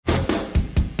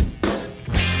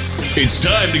It's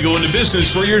time to go into business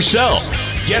for yourself.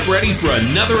 Get ready for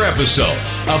another episode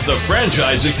of the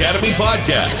Franchise Academy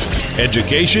Podcast.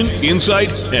 Education,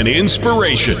 insight, and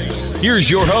inspiration.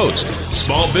 Here's your host,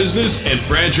 small business and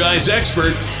franchise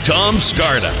expert, Tom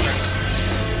Scarda.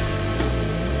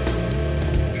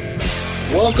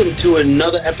 Welcome to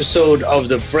another episode of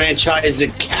the Franchise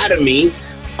Academy.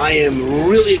 I am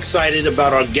really excited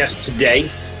about our guest today.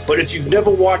 But if you've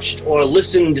never watched or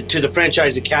listened to the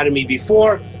Franchise Academy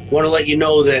before, I want to let you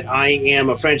know that I am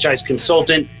a franchise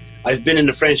consultant. I've been in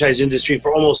the franchise industry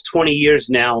for almost 20 years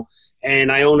now, and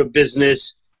I own a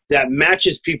business that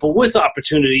matches people with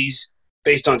opportunities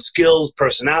based on skills,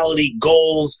 personality,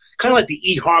 goals, kind of like the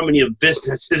eHarmony of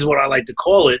business is what I like to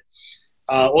call it.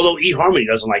 Although eHarmony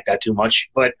doesn't like that too much,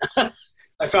 but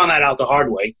I found that out the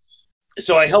hard way.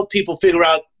 So I help people figure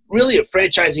out really if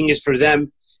franchising is for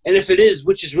them, and if it is,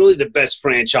 which is really the best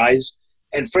franchise,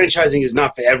 and franchising is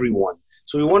not for everyone.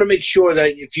 So we want to make sure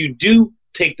that if you do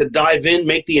take the dive in,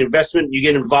 make the investment, you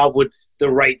get involved with the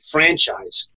right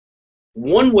franchise.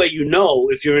 One way you know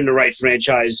if you're in the right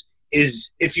franchise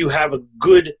is if you have a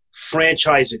good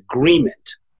franchise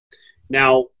agreement.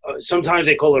 Now, sometimes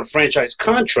they call it a franchise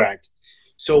contract.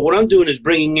 So what I'm doing is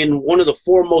bringing in one of the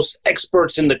foremost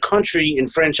experts in the country in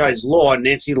franchise law,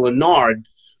 Nancy Lanard,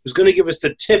 who's going to give us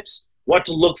the tips, what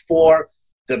to look for,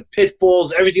 the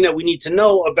pitfalls, everything that we need to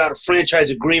know about a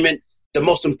franchise agreement, the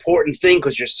most important thing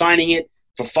because you're signing it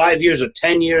for 5 years or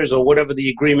 10 years or whatever the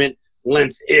agreement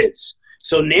length is.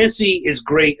 So Nancy is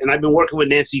great, and I've been working with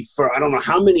Nancy for I don't know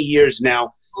how many years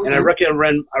now, and I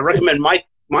recommend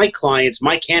my clients,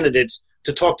 my candidates,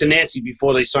 to talk to Nancy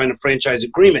before they sign a franchise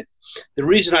agreement. The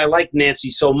reason I like Nancy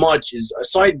so much is,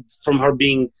 aside from her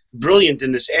being brilliant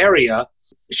in this area,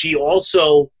 she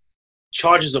also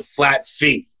charges a flat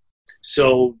fee.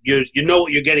 So you know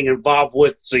what you're getting involved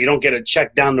with, so you don't get a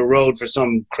check down the road for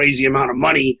some crazy amount of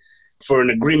money for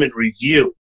an agreement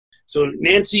review. So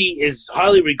Nancy is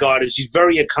highly regarded. She's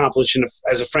very accomplished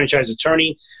as a franchise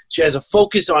attorney. She has a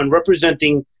focus on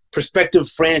representing prospective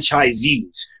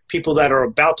franchisees. People that are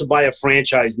about to buy a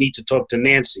franchise need to talk to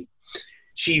Nancy.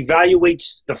 She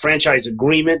evaluates the franchise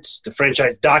agreements, the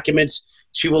franchise documents.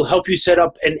 She will help you set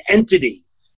up an entity.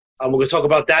 We're going to talk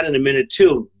about that in a minute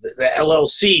too, the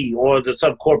LLC or the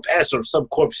Subcorp S or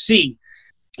Subcorp C.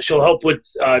 She'll help with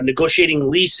negotiating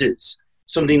leases,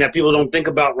 something that people don't think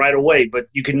about right away, but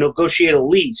you can negotiate a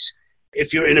lease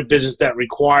if you're in a business that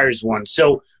requires one.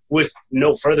 So with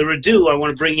no further ado, I want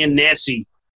to bring in Nancy.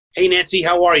 Hey, Nancy,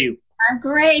 how are you? I'm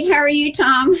great. How are you,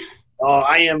 Tom?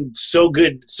 I am so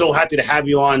good. So happy to have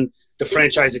you on the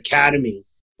Franchise Academy.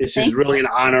 This is really an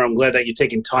honor. I'm glad that you're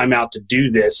taking time out to do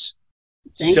this.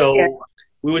 Thank you.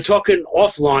 We were talking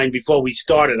offline before we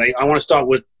started. I want to start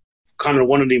with kind of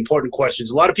one of the important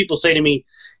questions. A lot of people say to me,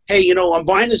 hey, I'm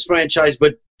buying this franchise,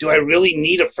 but do I really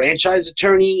need a franchise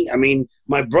attorney? I mean,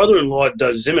 my brother-in-law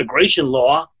does immigration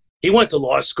law. He went to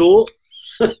law school.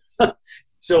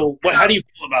 So how do you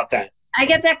feel about that? I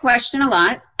get that question a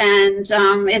lot, and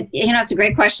it's a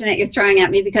great question that you're throwing at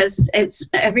me because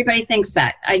everybody thinks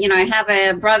that. I have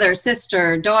a brother,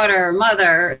 sister, daughter,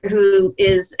 mother who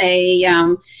is a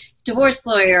divorce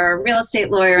lawyer, real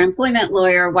estate lawyer, employment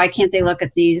lawyer. Why can't they look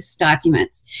at these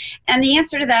documents? And the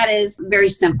answer to that is very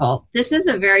simple. This is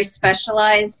a very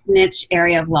specialized niche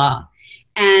area of law,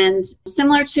 and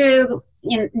similar to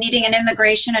needing an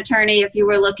immigration attorney if you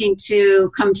were looking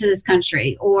to come to this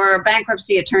country, or a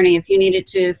bankruptcy attorney if you needed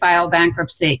to file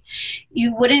bankruptcy.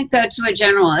 You wouldn't go to a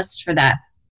generalist for that.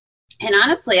 And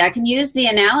honestly, I can use the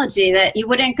analogy that you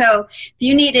wouldn't go, if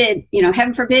you needed,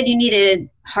 heaven forbid you needed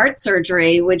heart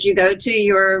surgery, would you go to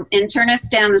your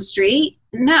internist down the street?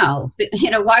 No.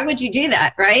 Why would you do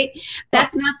that, right?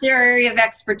 That's not their area of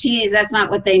expertise. That's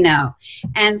not what they know.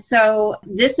 And so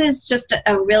this is just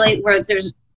where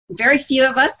there's very few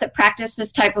of us that practice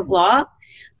this type of law.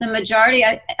 The majority,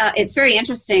 it's very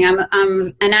interesting.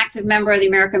 I'm an active member of the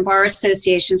American Bar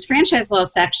Association's franchise law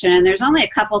section, and there's only a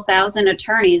couple thousand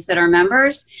attorneys that are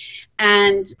members.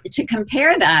 And to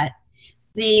compare that,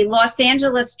 the Los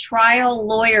Angeles Trial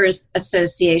Lawyers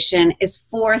Association is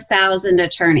 4,000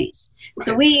 attorneys. Right.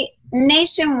 So we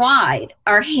nationwide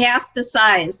are half the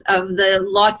size of the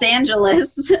Los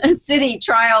Angeles City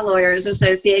Trial Lawyers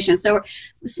Association. So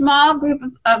a small group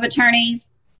of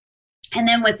attorneys. And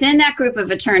then within that group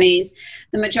of attorneys,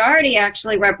 the majority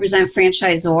actually represent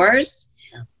franchisors.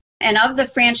 Yeah. And of the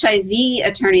franchisee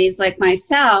attorneys like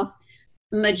myself,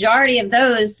 majority of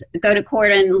those go to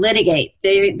court and litigate.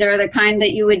 They're the kind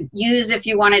that you would use if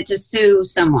you wanted to sue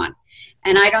someone.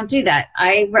 And I don't do that.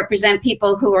 I represent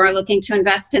people who are looking to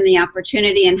invest in the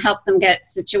opportunity and help them get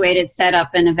situated, set up,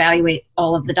 and evaluate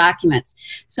all of the documents.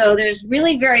 So there's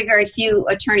really very, very few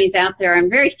attorneys out there,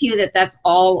 and very few that's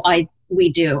all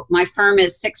we do. My firm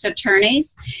is 6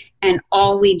 attorneys, and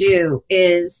all we do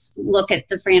is look at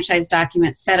the franchise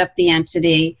documents, set up the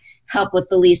entity, help with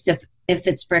the lease if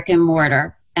it's brick and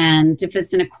mortar. And if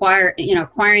it's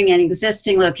acquiring an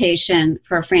existing location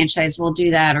for a franchise, we'll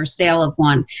do that, or sale of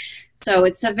one. So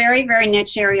it's a very, very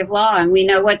niche area of law, and we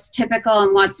know what's typical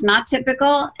and what's not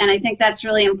typical. And I think that's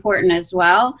really important as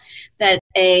well, that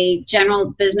a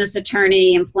general business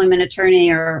attorney, employment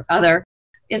attorney, or other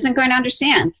isn't going to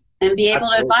understand and be able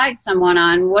to advise someone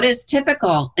on what is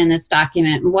typical in this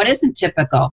document and what isn't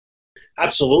typical.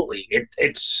 Absolutely.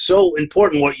 It's so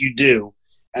important what you do.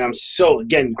 And I'm so,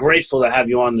 again, grateful to have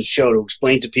you on the show to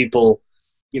explain to people,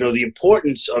 the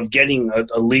importance of getting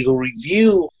a legal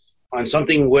review on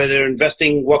something where they're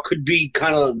investing what could be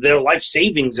kind of their life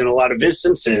savings in a lot of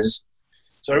instances.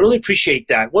 So I really appreciate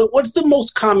that. What's the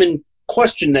most common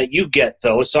question that you get,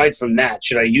 though, aside from that?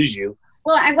 Should I use you?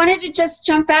 Well, I wanted to just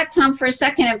jump back, Tom, for a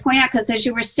second and point out, because as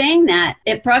you were saying that,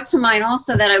 it brought to mind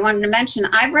also that I wanted to mention,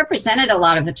 I've represented a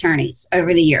lot of attorneys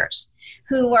over the years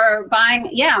who are buying,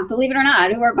 believe it or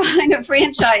not, who are buying a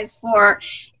franchise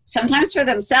sometimes for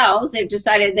themselves. They've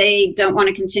decided they don't want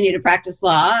to continue to practice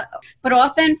law, but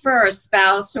often for a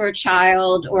spouse or a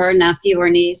child or a nephew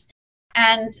or niece.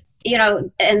 And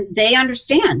they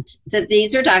understand that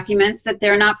these are documents that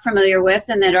they're not familiar with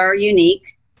and that are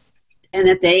unique. And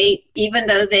that even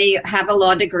though they have a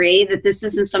law degree, that this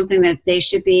isn't something that they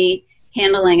should be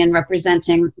handling and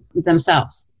representing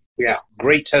themselves. Yeah,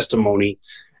 great testimony.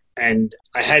 And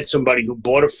I had somebody who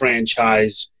bought a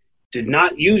franchise, did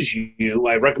not use you.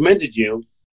 I recommended you,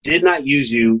 did not use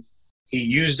you. He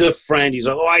used a friend. He's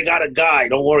like, I got a guy.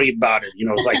 Don't worry about it.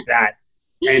 It's like that.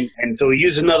 And so he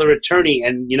used another attorney,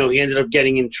 and, he ended up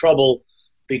getting in trouble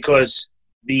because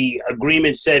the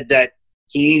agreement said that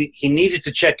he needed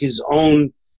to check his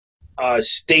own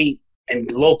state and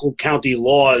local county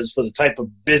laws for the type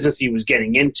of business he was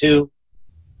getting into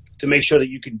to make sure that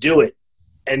you could do it.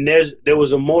 And there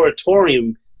was a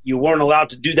moratorium. You weren't allowed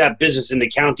to do that business in the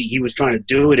county he was trying to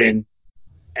do it in.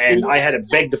 And I had to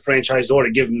beg the franchisor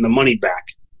to give him the money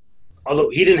back. Although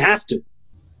he didn't have to.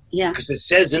 Yeah. Because it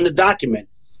says in the document.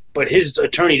 But his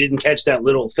attorney didn't catch that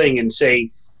little thing and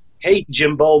say, hey,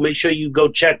 Jimbo, make sure you go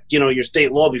check, your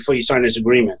state law before you sign this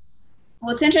agreement.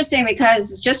 Well, it's interesting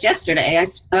because just yesterday,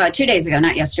 2 days ago,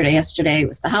 not yesterday, yesterday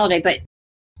was the holiday, but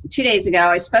 2 days ago,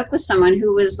 I spoke with someone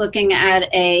who was looking at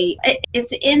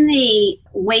it's in the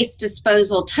waste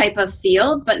disposal type of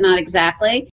field, but not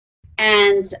exactly.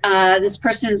 And this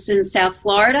person's in South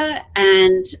Florida.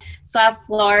 And South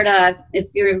Florida, if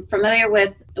you're familiar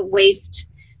with waste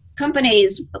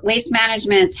companies, Waste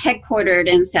Management's headquartered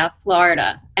in South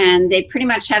Florida. And they pretty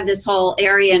much have this whole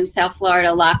area in South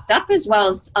Florida locked up, as well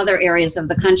as other areas of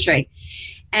the country.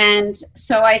 And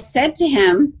so I said to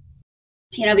him,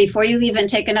 before you even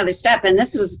take another step, and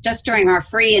this was just during our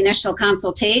free initial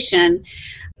consultation,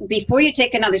 before you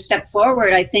take another step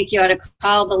forward, I think you ought to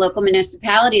call the local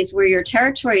municipalities where your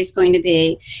territory is going to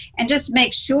be and just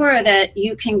make sure that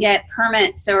you can get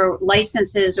permits or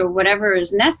licenses or whatever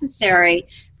is necessary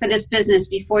for this business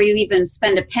before you even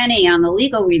spend a penny on the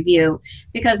legal review,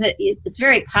 because it's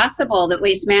very possible that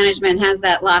Waste Management has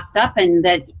that locked up, and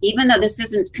that even though this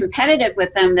isn't competitive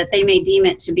with them, that they may deem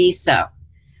it to be so.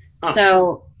 Huh.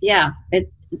 So,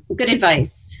 good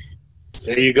advice.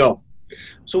 There you go.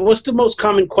 So what's the most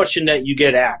common question that you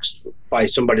get asked by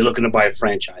somebody looking to buy a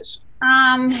franchise?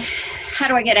 How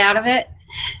do I get out of it?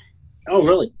 Oh,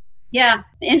 really? Yeah.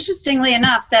 Interestingly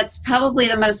enough, that's probably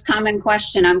the most common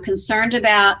question. I'm concerned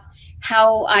about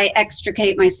how I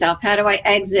extricate myself. How do I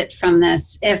exit from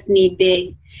this if need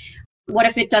be? What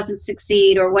if it doesn't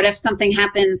succeed? Or what if something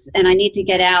happens and I need to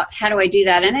get out? How do I do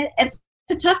that? And it's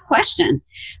a tough question,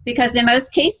 because in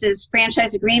most cases,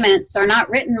 franchise agreements are not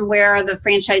written where the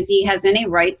franchisee has any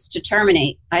rights to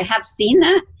terminate. I have seen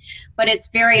that, but it's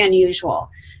very unusual.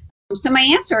 So my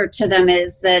answer to them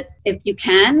is that if you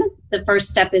can, the first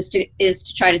step is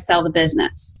to try to sell the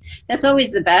business. That's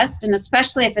always the best, and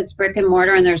especially if it's brick and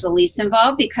mortar and there's a lease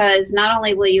involved, because not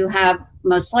only will you have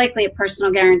most likely a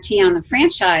personal guarantee on the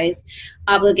franchise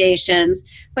obligations,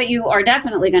 but you are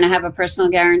definitely going to have a personal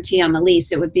guarantee on the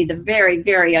lease. It would be the very,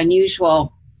 very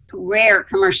unusual, rare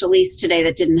commercial lease today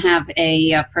that didn't have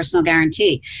a personal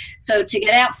guarantee. So to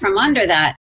get out from under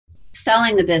that,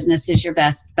 selling the business is your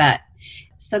best bet.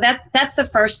 So that's the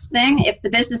first thing. If the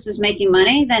business is making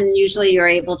money, then usually you're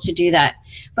able to do that.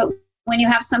 But when you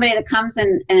have somebody that comes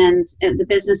and the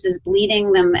business is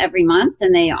bleeding them every month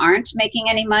and they aren't making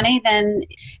any money, then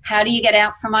how do you get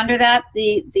out from under that?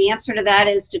 The answer to that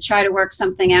is to try to work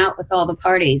something out with all the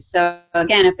parties. So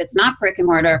again, if it's not brick and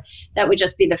mortar, that would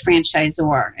just be the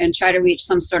franchisor and try to reach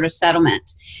some sort of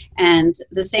settlement. And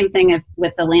the same thing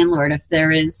with the landlord if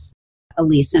there is a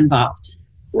lease involved.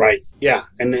 Right. Yeah.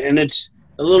 And it's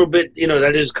a little bit,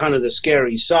 that is kind of the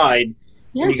scary side.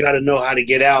 Yeah. You got to know how to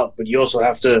get out, but you also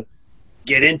have to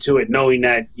get into it knowing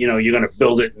that, you're going to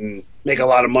build it and make a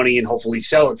lot of money and hopefully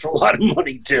sell it for a lot of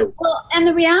money too. Well, and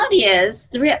the reality is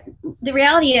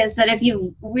that if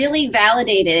you've really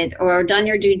validated or done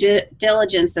your due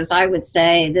diligence, as I would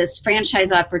say, this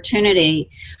franchise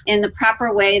opportunity in the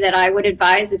proper way that I would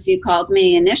advise if you called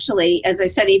me initially, as I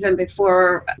said, even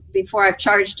before I've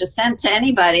charged a cent to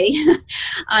anybody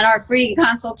on our free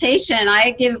consultation,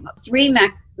 I give 3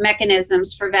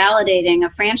 mechanisms for validating a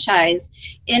franchise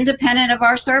independent of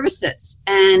our services.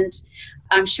 And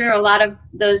I'm sure a lot of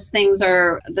those things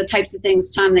are the types of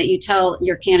things, Tom, that you tell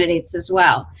your candidates as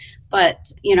well.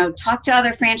 But, talk to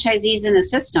other franchisees in the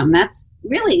system. That's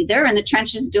really, they're in the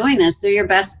trenches doing this. They're your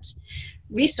best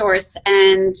resource,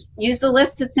 and use the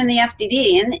list that's in the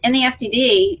FDD. In the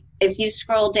FDD, if you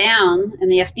scroll down,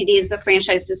 and the FDD is the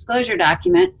franchise disclosure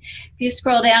document, if you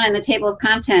scroll down in the table of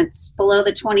contents below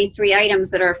the 23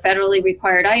 items that are federally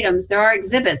required items, there are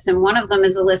exhibits, and one of them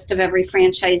is a list of every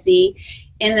franchisee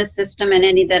in the system and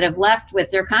any that have left with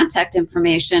their contact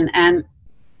information. And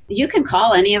you can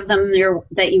call any of them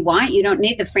that you want. You don't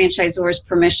need the franchisor's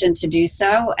permission to do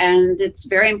so. And it's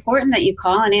very important that you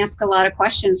call and ask a lot of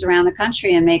questions around the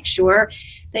country and make sure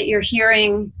that you're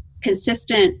hearing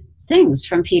consistent things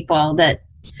from people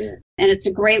and it's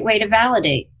a great way to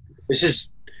validate. This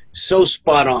is so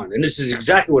spot on. And this is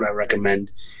exactly what I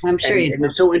recommend. I'm sure you do. And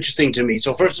it's so interesting to me.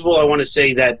 So first of all, I want to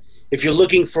say that if you're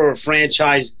looking for a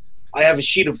franchise, I have a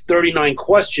sheet of 39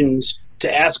 questions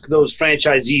to ask those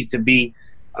franchisees to be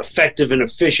effective and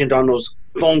efficient on those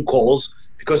phone calls,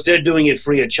 because they're doing it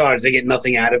free of charge. They get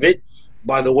nothing out of it.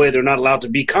 By the way, they're not allowed to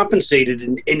be compensated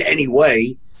in any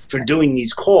way for doing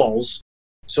these calls.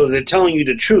 So they're telling you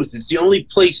the truth. It's the only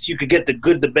place you could get the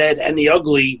good, the bad, and the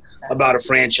ugly about a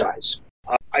franchise.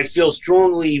 I feel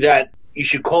strongly that you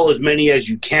should call as many as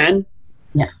you can.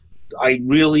 Yeah. I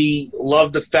really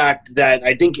love the fact that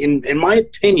I think, in my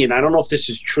opinion, I don't know if this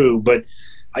is true, but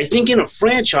I think in a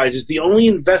franchise, it's the only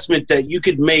investment that you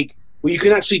could make where you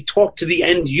can actually talk to the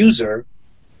end user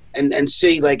and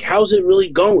say, like, how's it really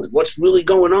going? What's really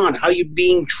going on? How are you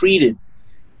being treated?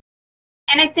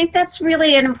 And I think that's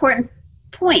really an important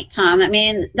point, Tom. I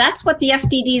mean, that's what the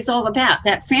FDD is all about.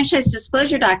 That franchise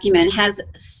disclosure document has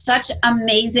such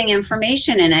amazing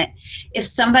information in it. If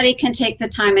somebody can take the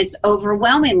time, it's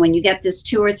overwhelming when you get this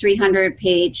 200 or 300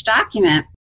 page document.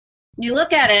 You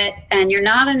look at it and you're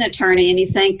not an attorney and you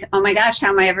think, oh my gosh, how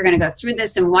am I ever going to go through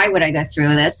this and why would I go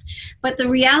through this? But the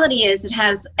reality is it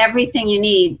has everything you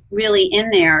need really in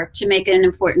there to make an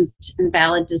important and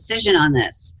valid decision on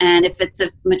this. And if it's a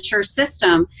mature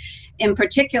system, in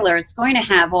particular, it's going to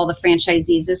have all the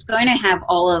franchisees. It's going to have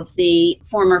all of the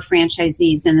former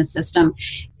franchisees in the system.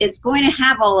 It's going to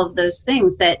have all of those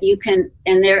things that you can,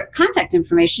 and their contact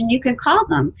information, you can call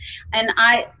them. And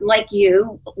I, like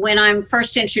you, when I'm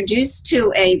first introduced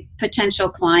to a potential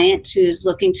client who's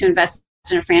looking to invest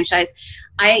in a franchise,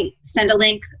 I send a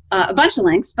link, a bunch of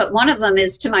links, but one of them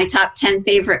is to my top 10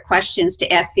 favorite questions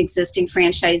to ask existing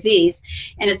franchisees.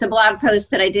 And it's a blog post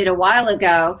that I did a while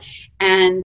ago.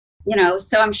 And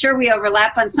so I'm sure we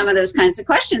overlap on some of those kinds of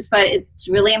questions, but it's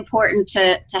really important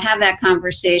to have that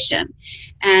conversation.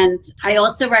 And I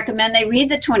also recommend they read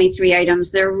the 23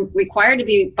 items. They're required to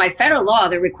be, by federal law,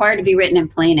 they're required to be written in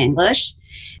plain English.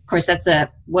 Of course, that's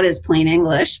what is plain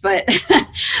English, but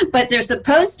but they're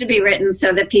supposed to be written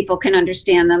so that people can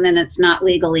understand them and it's not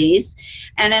legalese.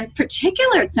 And in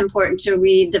particular, it's important to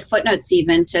read the footnotes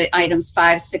even to items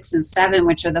 5, 6, and 7,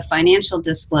 which are the financial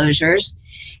disclosures.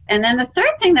 And then the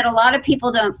third thing that a lot of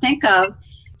people don't think of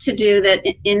to do that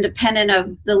independent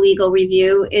of the legal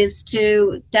review is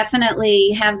to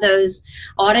definitely have those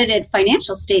audited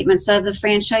financial statements of the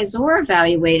franchisor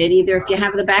evaluated, either if you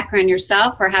have the background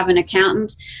yourself or have an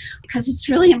accountant, because it's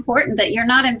really important that you're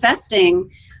not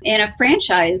investing in a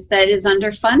franchise that is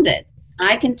underfunded.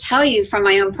 I can tell you from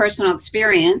my own personal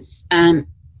experience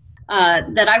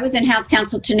that I was in-house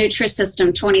counsel to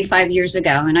Nutrisystem 25 years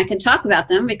ago, and I can talk about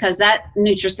them because that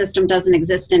Nutrisystem doesn't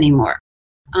exist anymore.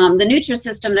 The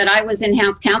Nutrisystem that I was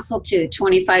in-house counsel to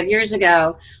 25 years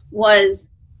ago was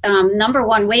number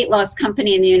one weight loss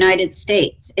company in the United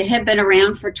States. It had been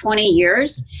around for 20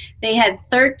 years. They had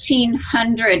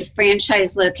 1,300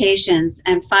 franchise locations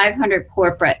and 500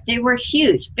 corporate. They were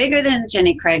huge, bigger than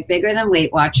Jenny Craig, bigger than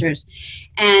Weight Watchers.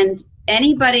 And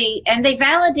they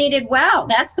validated well.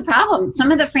 That's the problem.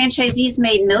 Some of the franchisees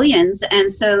made millions,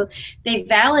 and so they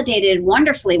validated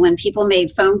wonderfully when people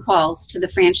made phone calls to the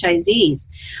franchisees.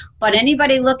 But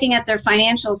anybody looking at their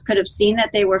financials could have seen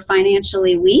that they were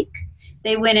financially weak.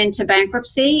 They went into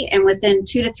bankruptcy, and within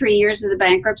 2 to 3 years of the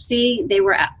bankruptcy,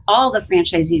 all the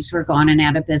franchisees were gone and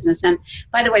out of business. And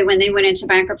by the way, when they went into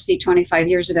bankruptcy 25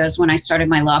 years ago is when I started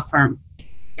my law firm,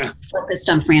 focused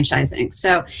on franchising.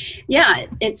 So yeah,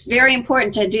 it's very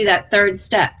important to do that third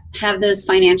step, have those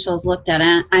financials looked at.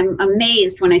 And I'm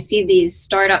amazed when I see these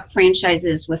startup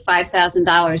franchises with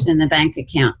 $5,000 in the bank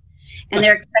account. And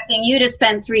they're expecting you to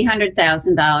spend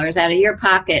 $300,000 out of your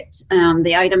pocket.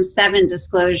 The item 7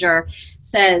 disclosure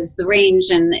says the range,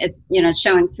 and it's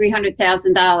showing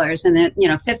 $300,000 and a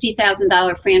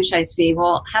 $50,000 franchise fee.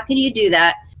 Well, how can you do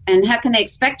that? And how can they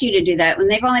expect you to do that when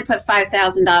they've only put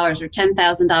 $5,000 or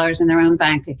 $10,000 in their own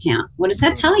bank account? What does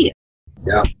that tell you?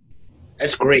 Yeah,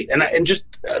 that's great. And just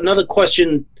another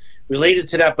question related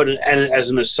to that, but as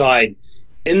an aside.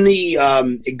 In the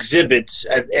exhibits,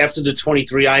 after the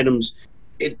 23 items,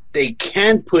 they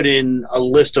can put in a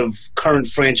list of current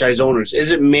franchise owners.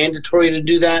 Is it mandatory to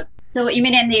do that? So what you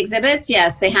mean in the exhibits?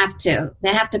 Yes, they have to.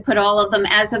 They have to put all of them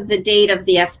as of the date of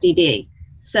the FDD.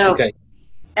 So okay.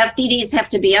 FDDs have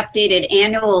to be updated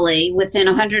annually within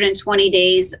 120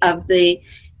 days of the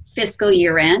fiscal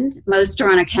year end. Most are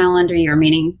on a calendar year,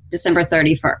 meaning December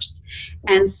 31st.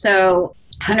 And so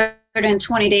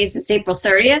 120 days is April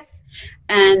 30th.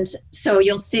 And so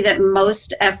you'll see that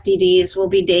most FDDs will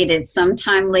be dated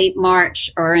sometime late March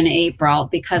or in April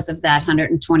because of that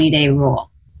 120-day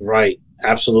rule. Right.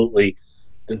 Absolutely.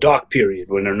 The dark period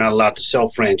when they're not allowed to sell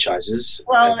franchises.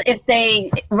 Well,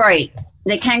 they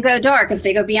can go dark. If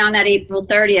they go beyond that April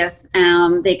 30th,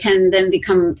 they can then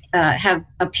have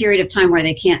a period of time where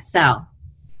they can't sell.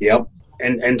 Yep.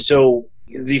 And so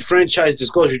the franchise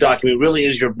disclosure document really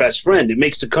is your best friend. It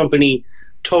makes the company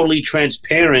totally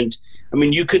transparent. I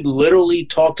mean, you could literally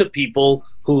talk to people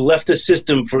who left the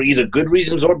system for either good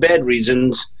reasons or bad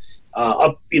reasons,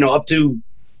 up to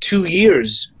 2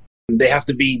 years. They have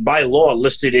to be by law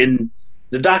listed in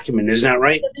the document. Isn't that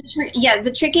right?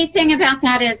 The tricky thing about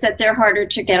that is that they're harder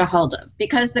to get a hold of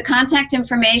because the contact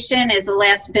information is the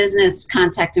last business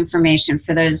contact information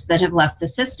for those that have left the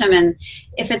system. And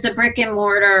if it's a brick and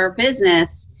mortar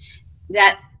business,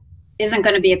 that isn't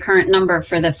going to be a current number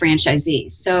for the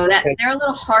franchisees. So that they're a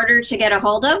little harder to get a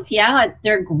hold of. Yeah,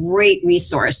 they're a great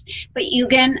resource. But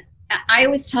I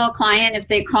always tell a client, if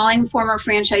they're calling former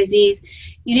franchisees,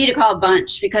 you need to call a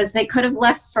bunch because they could have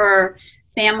left for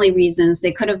family reasons.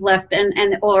 They could have left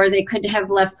or they could have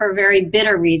left for very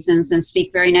bitter reasons and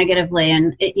speak very negatively.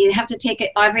 And you have to take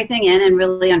everything in and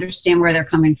really understand where they're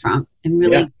coming from and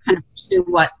really kind of pursue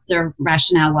what their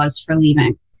rationale was for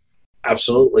leaving.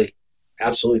 Absolutely.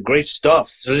 Absolutely. Great stuff.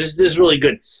 So this is really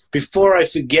good. Before I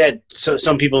forget, so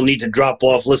some people need to drop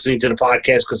off listening to the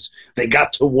podcast because they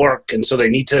got to work and so they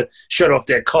need to shut off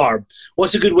their car.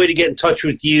 What's a good way to get in touch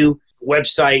with you,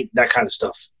 website, that kind of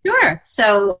stuff? Sure.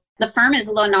 So the firm is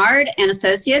Lanard and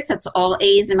Associates. That's all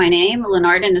A's in my name,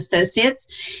 Lanard and Associates.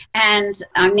 And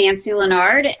I'm Nancy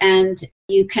Lanard, and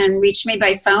you can reach me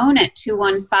by phone at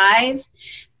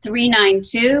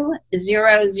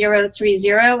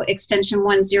 215-392-0030, extension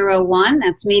 101.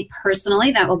 That's me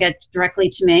personally. That will get directly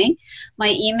to me.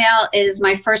 My email is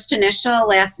my first initial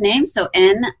last name, so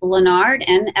N Lanard,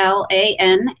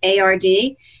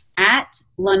 NLANARD, at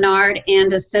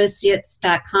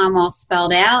LanardandAssociates.com, all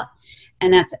spelled out.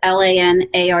 And that's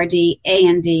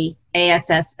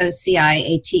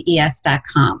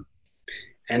LanardandAssociates.com.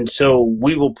 And so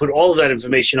we will put all of that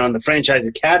information on the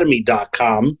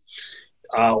franchiseacademy.com.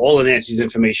 All of Nancy's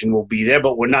information will be there,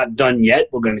 but we're not done yet.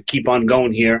 We're going to keep on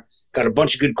going here. Got a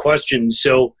bunch of good questions.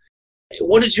 So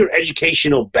what is your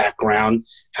educational background?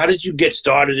 How did you get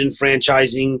started in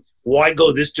franchising? Why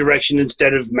go this direction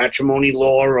instead of matrimony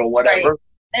law or whatever? Right.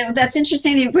 That's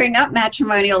interesting that you bring up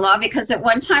matrimonial law because at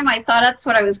one time I thought that's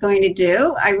what I was going to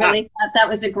do. I really thought that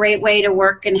was a great way to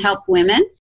work and help women.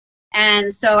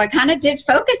 And so I kind of did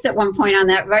focus at one point on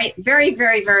that very,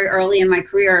 very, very early in my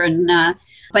career.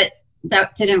 But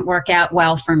that didn't work out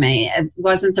well for me. It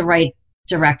wasn't the right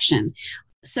direction.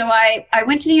 So I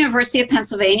went to the University of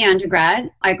Pennsylvania undergrad.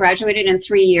 I graduated in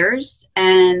 3 years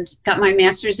and got my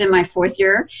master's in my 4th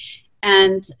year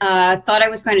and thought I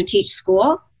was going to teach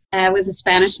school. I was a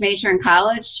Spanish major in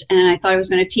college and I thought I was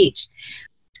going to teach.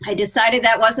 I decided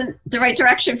that wasn't the right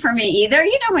direction for me either.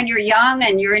 You know, when you're young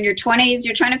and you're in your 20s,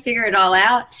 you're trying to figure it all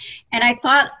out. And I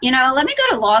thought, let me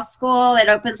go to law school. It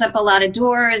opens up a lot of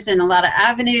doors and a lot of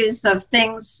avenues of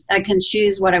things. I can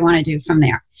choose what I want to do from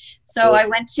there. So I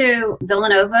went to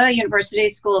Villanova University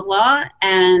School of Law,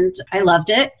 and I loved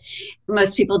it.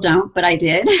 Most people don't, but I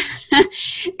did. And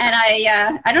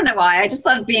I don't know why. I just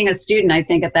loved being a student, I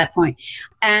think, at that point.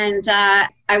 And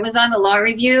I was on the law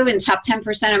review in top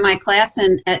 10% of my class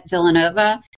at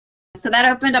Villanova. So that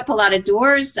opened up a lot of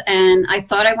doors, and I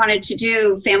thought I wanted to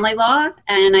do family law,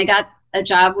 and I got a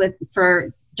job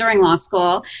during law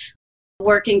school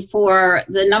working for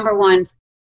the number one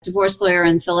divorce lawyer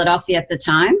in Philadelphia at the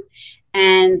time,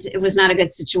 and it was not a good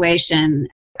situation.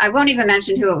 I won't even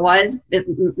mention who it was.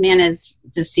 The man is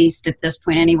deceased at this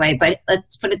point anyway, but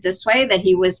let's put it this way, that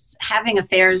he was having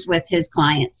affairs with his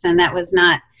clients, and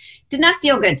that did not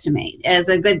feel good to me as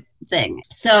a good thing.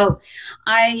 So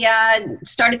I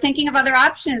started thinking of other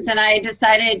options, and I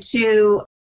decided to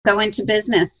go into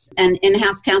business and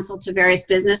in-house counsel to various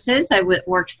businesses. I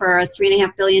worked for a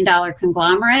 $3.5 billion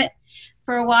conglomerate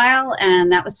for a while,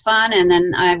 and that was fun. And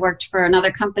then I worked for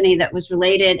another company that was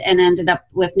related and ended up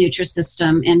with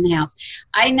Nutrisystem in-house.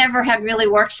 I never had really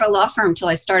worked for a law firm until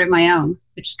I started my own,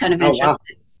 which is kind of interesting. Wow.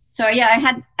 So yeah,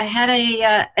 I had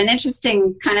an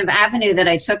interesting kind of avenue that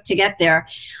I took to get there.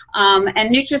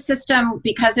 And Nutrisystem,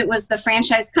 because it was the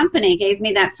franchise company, gave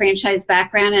me that franchise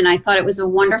background, and I thought it was a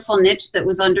wonderful niche that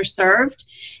was underserved.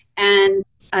 And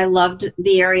I loved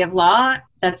the area of law.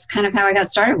 That's kind of how I got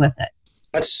started with it.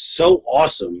 That's so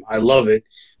awesome. I love it.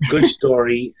 Good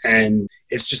story. And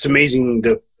it's just amazing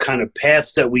the kind of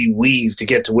paths that we weave to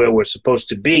get to where we're supposed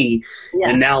to be.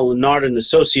 Yeah. And now Lanard and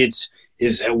Associates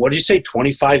is, what did you say,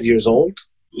 25 years old?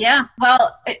 Yeah.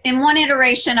 Well, in one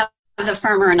iteration of the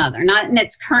firm or another, not in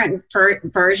its current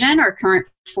version or current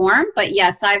form, but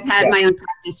yes, I've had my own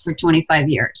practice for 25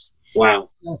 years. Wow.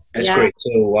 That's great.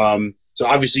 So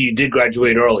obviously you did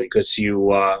graduate early because you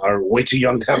are way too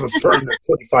young to have a firm that's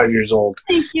 25 years old.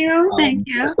 Thank you. Thank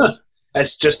you.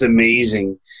 That's just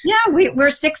amazing. Yeah,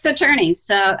 we're 6 attorneys.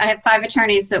 So I have 5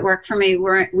 attorneys that work for me.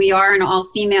 We are an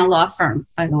all-female law firm,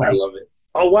 by the way. I love it.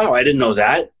 Oh, wow. I didn't know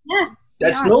that. Yeah.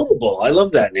 That's notable. I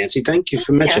love that, Nancy. Thank you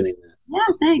for mentioning that.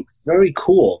 Yeah, thanks. Very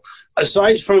cool.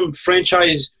 Aside from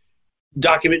franchise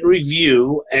document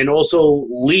review and also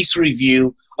lease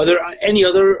review, are there any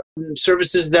other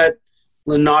services that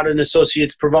Lanard and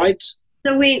Associates provides?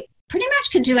 So we pretty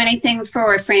much can do anything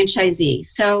for a franchisee.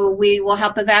 So we will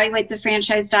help evaluate the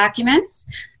franchise documents,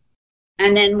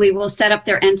 and then we will set up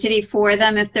their entity for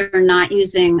them if they're not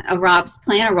using a ROBS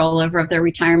plan, a rollover of their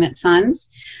retirement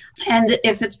funds. And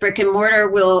if it's brick and mortar,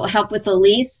 we'll help with the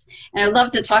lease. And I'd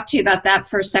love to talk to you about that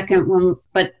for a second,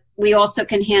 but we also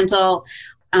can handle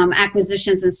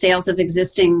acquisitions and sales of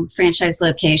existing franchise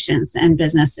locations and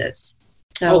businesses.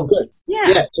 So, good.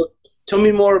 Yeah. So tell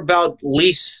me more about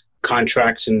lease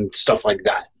contracts and stuff like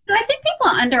that. So I think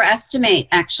people underestimate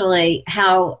actually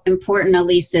how important a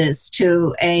lease is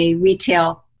to a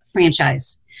retail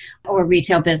franchise or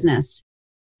retail business.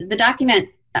 The document,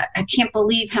 I can't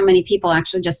believe how many people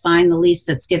actually just sign the lease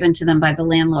that's given to them by the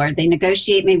landlord. They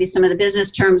negotiate maybe some of the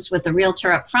business terms with the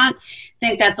realtor up front,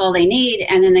 think that's all they need,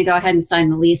 and then they go ahead and sign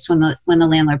the lease when the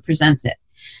landlord presents it.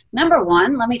 Number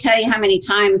one, let me tell you how many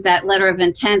times that letter of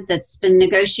intent that's been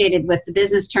negotiated with the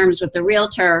business terms with the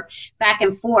realtor back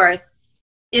and forth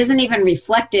isn't even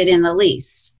reflected in the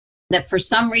lease. That for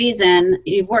some reason,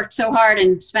 you've worked so hard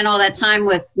and spent all that time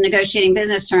with negotiating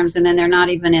business terms, and then they're not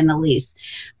even in the lease.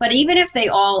 But even if they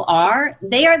all are,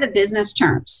 they are the business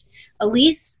terms. A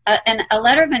lease, a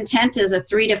letter of intent is a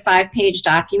 3 to 5 page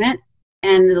document,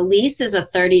 and the lease is a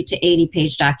 30 to 80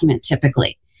 page document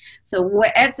typically. So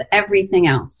it's everything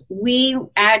else. We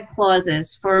add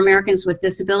clauses for Americans with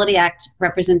Disability Act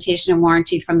representation and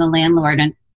warranty from the landlord,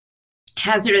 and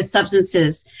hazardous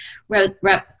substances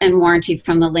rep and warranty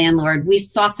from the landlord. We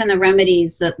soften the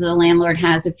remedies that the landlord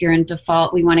has if you're in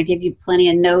default. We want to give you plenty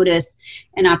of notice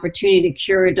and opportunity to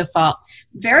cure a default.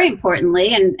 Very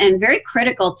importantly, and very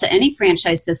critical to any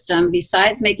franchise system,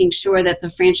 besides making sure that the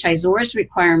franchisor's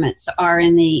requirements are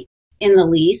in the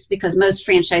lease, because most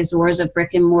franchisors of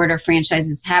brick and mortar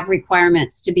franchises have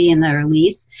requirements to be in their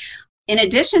lease. In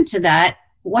addition to that,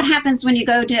 what happens when you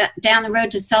go down the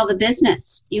road to sell the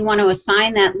business? You want to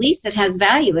assign that lease that has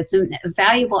value. It's a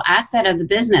valuable asset of the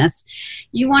business.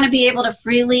 You want to be able to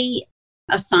freely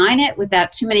assign it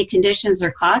without too many conditions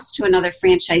or costs to another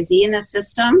franchisee in the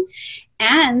system.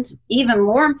 And even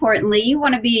more importantly, you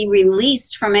want to be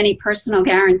released from any personal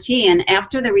guarantee. And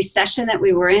after the recession that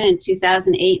we were in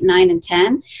 2008, 9, and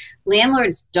 10,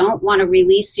 landlords don't want to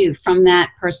release you from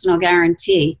that personal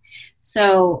guarantee.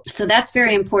 So that's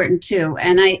very important too.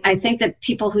 And I think that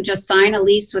people who just sign a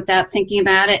lease without thinking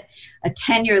about it, a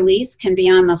 10-year lease can be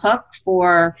on the hook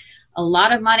for a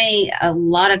lot of money, a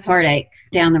lot of heartache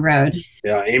down the road.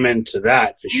 Yeah, amen to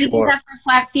that for sure. We do that for a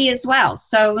flat fee as well.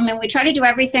 So, I mean, we try to do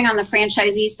everything on the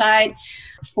franchisee side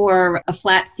for a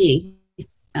flat fee.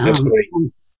 That's great.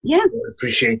 Yeah. I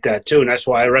appreciate that too. And that's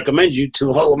why I recommend you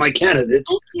to all of my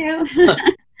candidates. Thank you.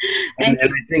 and I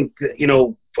think,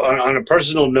 that, on a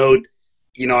personal note,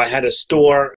 I had a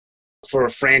store for a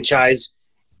franchise,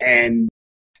 and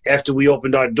after we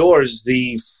opened our doors,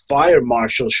 the fire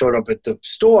marshal showed up at the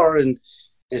store and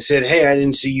said, "Hey, I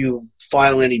didn't see you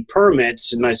file any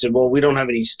permits." And I said, "Well, we don't have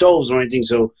any stoves or anything,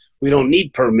 so we don't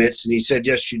need permits." And he said,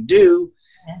 "Yes, you do."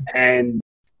 Yeah. And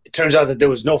it turns out that there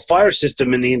was no fire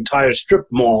system in the entire strip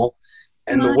mall.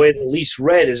 And the way the lease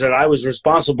read is that I was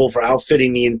responsible for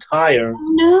outfitting the entire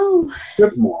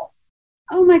strip mall.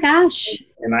 Oh, my gosh.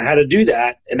 And I had to do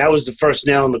that. And that was the first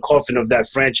nail in the coffin of that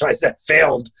franchise that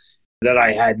failed, that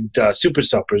I had Super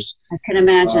Suppers. I can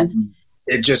imagine.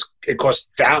 It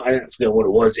cost, I forget what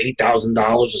it was, $8,000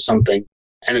 or something.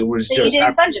 And it was you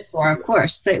didn't budget for, of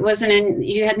course. It wasn't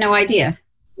you had no idea.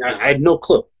 I had no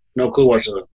clue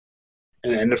whatsoever.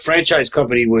 And the franchise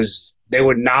company they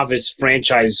were novice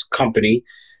franchise company.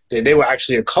 They were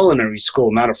actually a culinary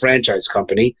school, not a franchise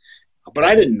company. But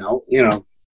I didn't know,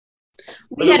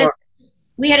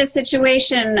 We had a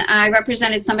situation. I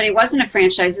represented somebody who wasn't a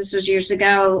franchise. This was years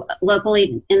ago,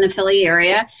 locally in the Philly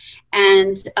area.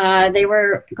 And they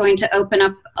were going to open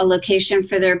up a location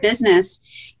for their business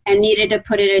and needed to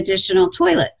put in additional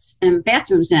toilets and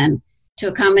bathrooms in to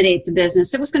accommodate the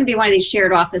business. It was going to be one of these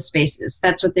shared office spaces.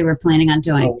 That's what they were planning on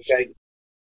doing. Okay.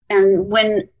 And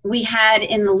when we had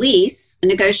in the lease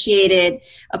negotiated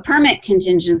a permit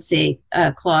contingency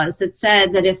clause that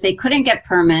said that if they couldn't get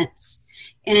permits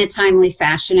in a timely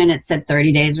fashion, and it said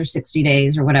 30 days or 60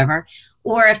 days or whatever,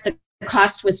 or if the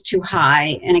cost was too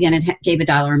high, and again, it gave a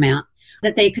dollar amount,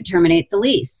 that they could terminate the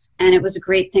lease. And it was a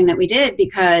great thing that we did,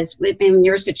 because in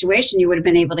your situation, you would have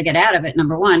been able to get out of it,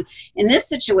 number one. In this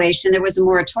situation, there was a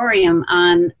moratorium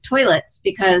on toilets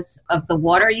because of the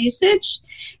water usage.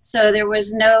 So there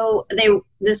was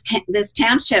this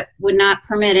township would not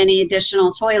permit any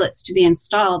additional toilets to be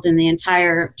installed in the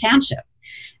entire township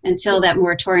until that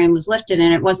moratorium was lifted,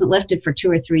 and it wasn't lifted for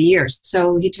 2 or 3 years.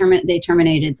 So they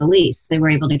terminated the lease. They were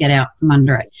able to get out from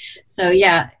under it. So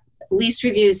yeah, lease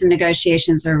reviews and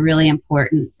negotiations are really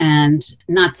important, and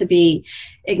not to be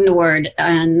ignored,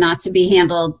 and not to be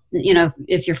handled,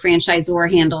 if your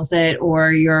franchisor handles it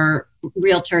or your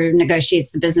realtor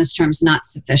negotiates the business terms, not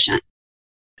sufficient.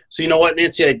 So you know what,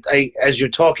 Nancy, I as you're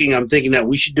talking, I'm thinking that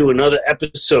we should do another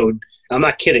episode. I'm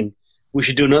not kidding. We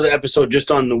should do another episode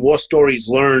just on the war stories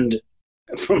learned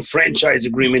from franchise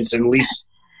agreements and lease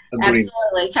agreements.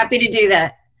 Absolutely. Happy to do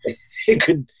that.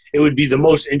 It would be the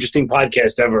most interesting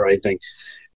podcast ever, I think,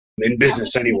 in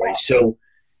business anyway. So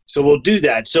we'll do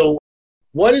that. So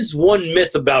what is one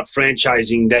myth about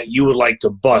franchising that you would like to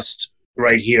bust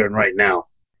right here and right now?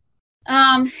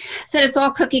 That it's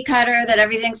all cookie cutter, that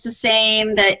everything's the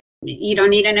same, that you don't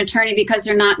need an attorney because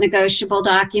they're not negotiable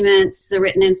documents. They're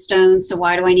written in stone. So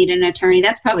why do I need an attorney?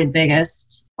 That's probably the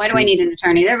biggest. Why do I need an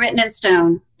attorney? They're written in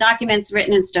stone. Documents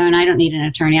written in stone. I don't need an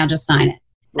attorney. I'll just sign it.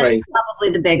 That's right.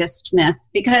 Probably the biggest myth,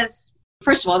 because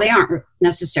first of all, they aren't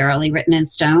necessarily written in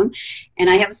stone. And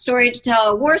I have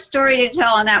a war story to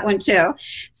tell on that one too.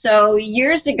 So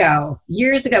years ago,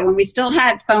 when we still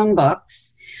had phone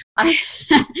books,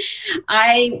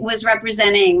 I was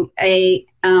representing a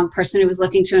person who was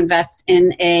looking to invest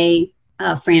in a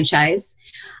franchise.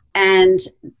 And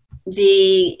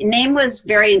the name was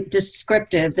very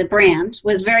descriptive. The brand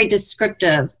was very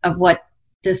descriptive of what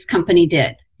this company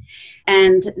did.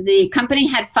 And the company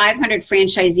had 500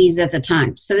 franchisees at the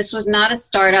time. So this was not a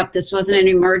startup. This wasn't an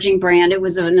emerging brand. It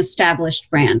was an established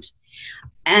brand.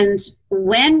 And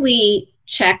when we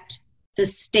checked the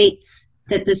states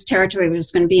that this territory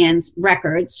was going to be in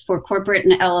records for corporate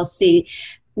and LLC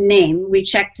name, we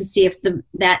checked to see if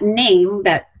that name,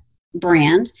 that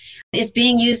brand, is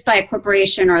being used by a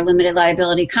corporation or a limited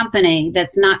liability company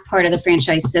that's not part of the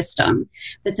franchise system,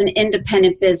 that's an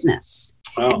independent business.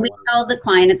 Oh. And we told the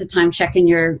client at the time, check in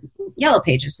your yellow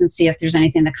pages and see if there's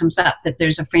anything that comes up that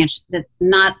there's that's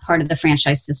not part of the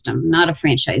franchise system, not a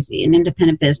franchisee, an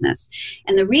independent business.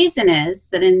 And the reason is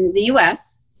that in the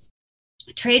U.S.,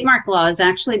 trademark law is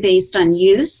actually based on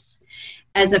use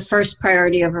as a first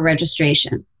priority over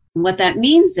registration. And what that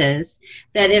means is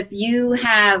that if you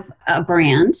have a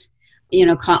brand,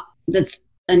 that's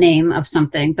a name of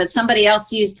something, but somebody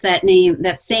else used that name,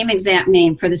 that same exact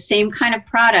name for the same kind of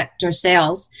product or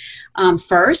sales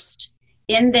first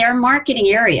in their marketing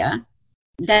area,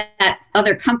 that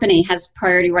other company has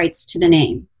priority rights to the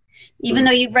name. Even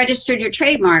though you've registered your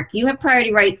trademark, you have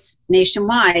priority rights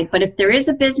nationwide. But if there is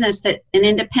a business, that an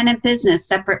independent business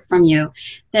separate from you,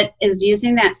 that is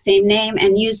using that same name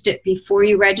and used it before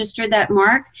you registered that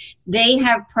mark, they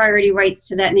have priority rights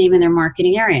to that name in their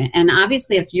marketing area. And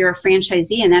obviously, if you're a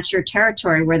franchisee and that's your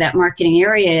territory where that marketing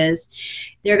area is,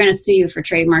 they're going to sue you for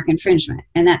trademark infringement.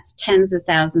 And that's tens of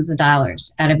thousands of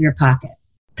dollars out of your pocket,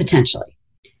 potentially.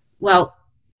 Well,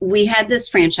 we had this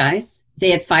franchise. They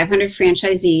had 500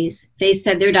 franchisees. They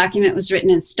said their document was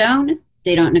written in stone.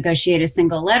 They don't negotiate a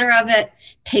single letter of it.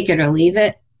 Take it or leave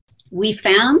it. We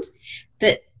found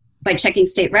that by checking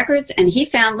state records, and he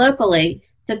found locally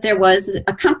that there was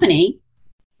a company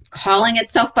calling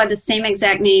itself by the same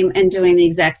exact name and doing the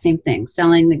exact same thing,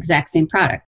 selling the exact same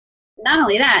product. Not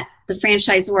only that, the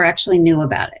franchisor actually knew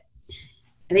about it.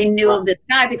 They knew of this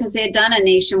guy because they had done a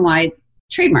nationwide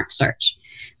trademark search.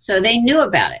 So they knew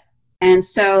about it. And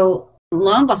so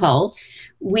lo and behold,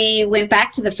 we went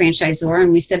back to the franchisor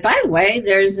and we said, by the way,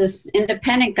 there's this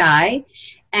independent guy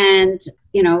and,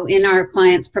 in our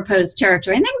client's proposed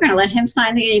territory. And they were going to let him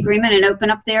sign the agreement and open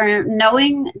up there,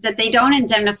 knowing that they don't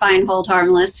indemnify and hold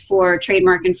harmless for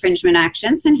trademark infringement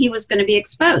actions. And he was going to be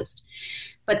exposed.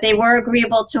 But they were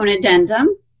agreeable to an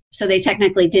addendum. So they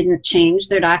technically didn't change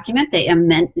their document. They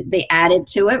added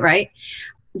to it, right?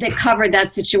 That covered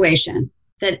that situation,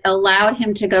 that allowed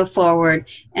him to go forward,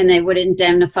 and they would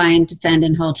indemnify and defend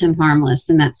and hold him harmless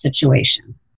in that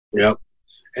situation. Yep.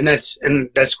 And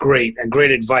that's great and great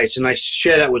advice. And I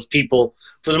share that with people.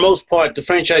 For the most part, the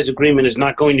franchise agreement is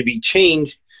not going to be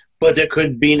changed, but there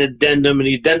could be an addendum, and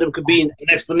the addendum could be an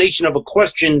explanation of a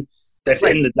question that's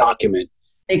in the document.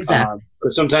 Exactly.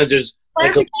 But sometimes there's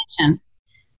clarification.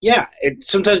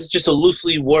 Sometimes it's just a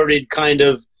loosely worded kind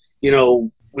of,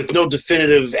 with no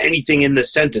definitive anything in the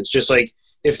sentence. Just like,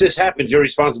 if this happens, you're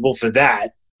responsible for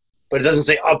that. But it doesn't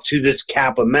say up to this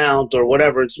cap amount or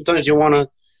whatever. And sometimes you want to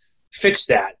fix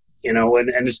that, and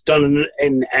it's done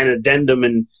in an addendum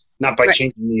and not by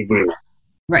changing the agreement.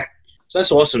 Right. So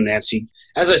that's awesome, Nancy.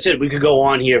 As I said, we could go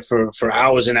on here for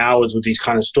hours and hours with these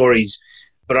kind of stories.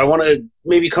 But I want to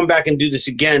maybe come back and do this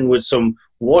again with some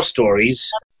war stories.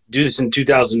 Do this in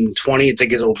 2020. I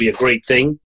think it will be a great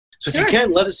thing. So if you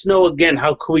can, let us know again,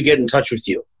 how could we get in touch with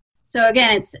you? So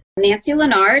again, it's Nancy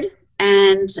Lanard,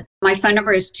 and my phone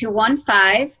number is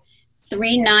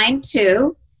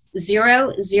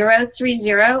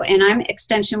 215-392-0030, and I'm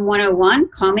extension 101.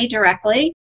 Call me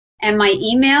directly. And my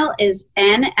email is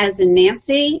N as in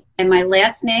Nancy, and my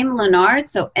last name, Lanard,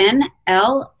 so NLANARD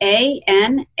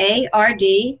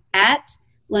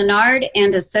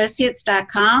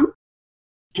 @LanardandAssociates.com.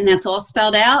 And that's all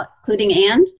spelled out, including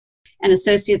and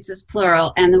associates is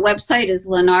plural. And the website is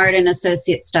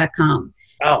LanardandAssociates.com.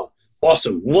 Oh,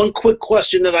 awesome. One quick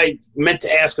question that I meant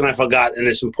to ask and I forgot, and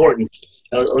it's important,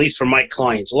 at least for my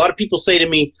clients. A lot of people say to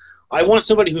me, I want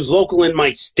somebody who's local in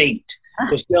my state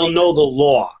because they'll know the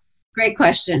law. Great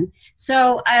question.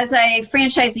 So as a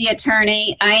franchisee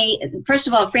attorney, first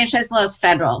of all, franchise law is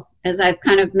federal. As I've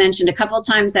kind of mentioned a couple of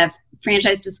times, that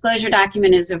franchise disclosure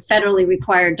document is a federally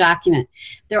required document.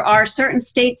 There are certain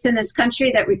states in this country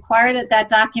that require that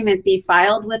document be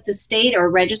filed with the state or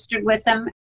registered with them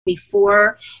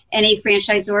before any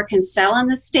franchisor can sell in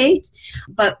the state.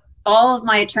 But all of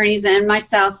my attorneys and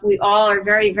myself, we all are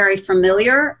very, very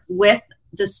familiar with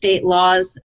the state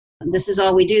laws. This is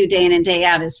all we do day in and day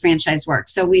out is franchise work.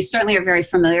 So we certainly are very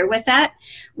familiar with that.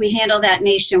 We handle that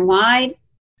nationwide.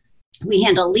 We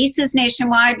handle leases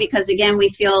nationwide because, again, we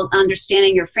feel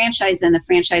understanding your franchise and the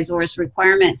franchisor's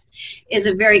requirements is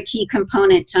a very key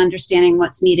component to understanding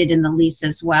what's needed in the lease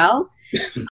as well.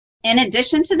 In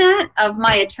addition to that, of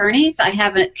my attorneys, I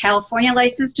have a California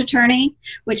licensed attorney,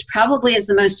 which probably is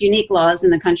the most unique laws in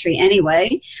the country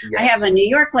anyway. Yes. I have a New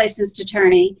York licensed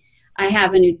attorney. I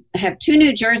have two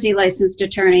New Jersey licensed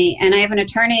attorney, and I have an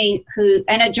attorney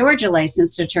and a Georgia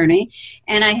licensed attorney,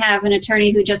 and I have an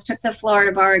attorney who just took the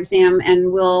Florida bar exam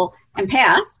and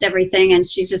passed everything, and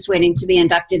she's just waiting to be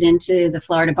inducted into the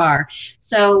Florida bar.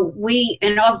 So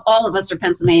all of us are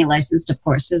Pennsylvania licensed, of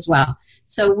course, as well.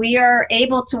 So we are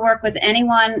able to work with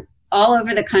anyone all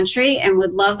over the country and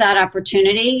would love that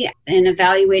opportunity in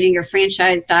evaluating your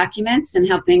franchise documents and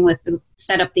helping with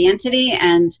set up the entity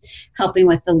and helping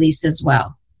with the lease as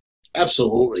well.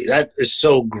 Absolutely. That is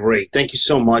so great. Thank you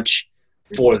so much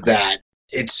for that.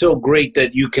 It's so great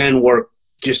that you can work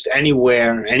just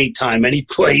anywhere, anytime, any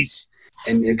place.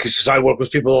 And because I work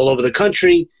with people all over the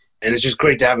country, And it's just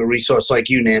great to have a resource like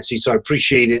you, Nancy. So I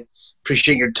appreciate it.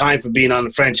 Appreciate your time for being on the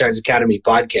Franchise Academy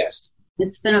podcast.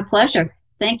 It's been a pleasure.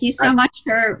 Thank you so much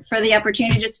for the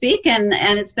opportunity to speak. And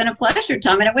it's been a pleasure,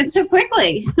 Tom. And it went so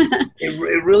quickly.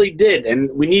 It really did. And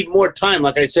we need more time,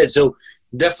 like I said. So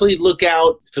definitely look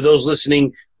out for those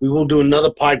listening. We will do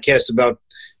another podcast about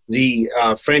the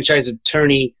franchise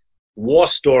attorney war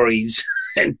stories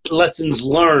and lessons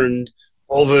learned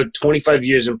over 25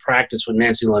 years in practice with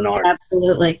Nancy Lanard.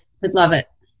 Absolutely. Would love it.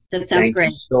 That sounds great.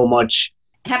 Thank you so much.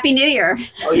 Happy New Year.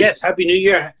 Oh, yes. Happy New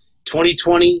Year.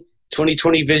 2020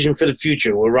 vision for the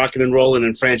future. We're rocking and rolling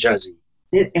in franchising.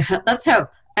 Let's hope.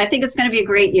 I think it's going to be a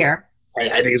great year. I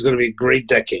think it's going to be a great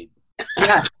decade.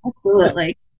 Yeah,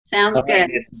 absolutely. Sounds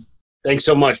good. Thanks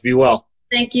so much. Be well.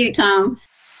 Thank you, Tom.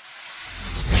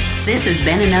 This has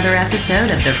been another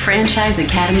episode of the Franchise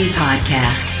Academy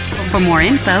Podcast. For more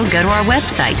info, go to our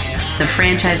website,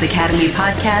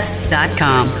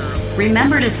 thefranchiseacademypodcast.com.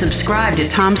 Remember to subscribe to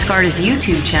Tom Scarda's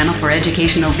YouTube channel for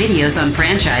educational videos on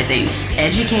franchising,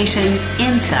 education,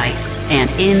 insight,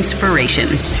 and inspiration.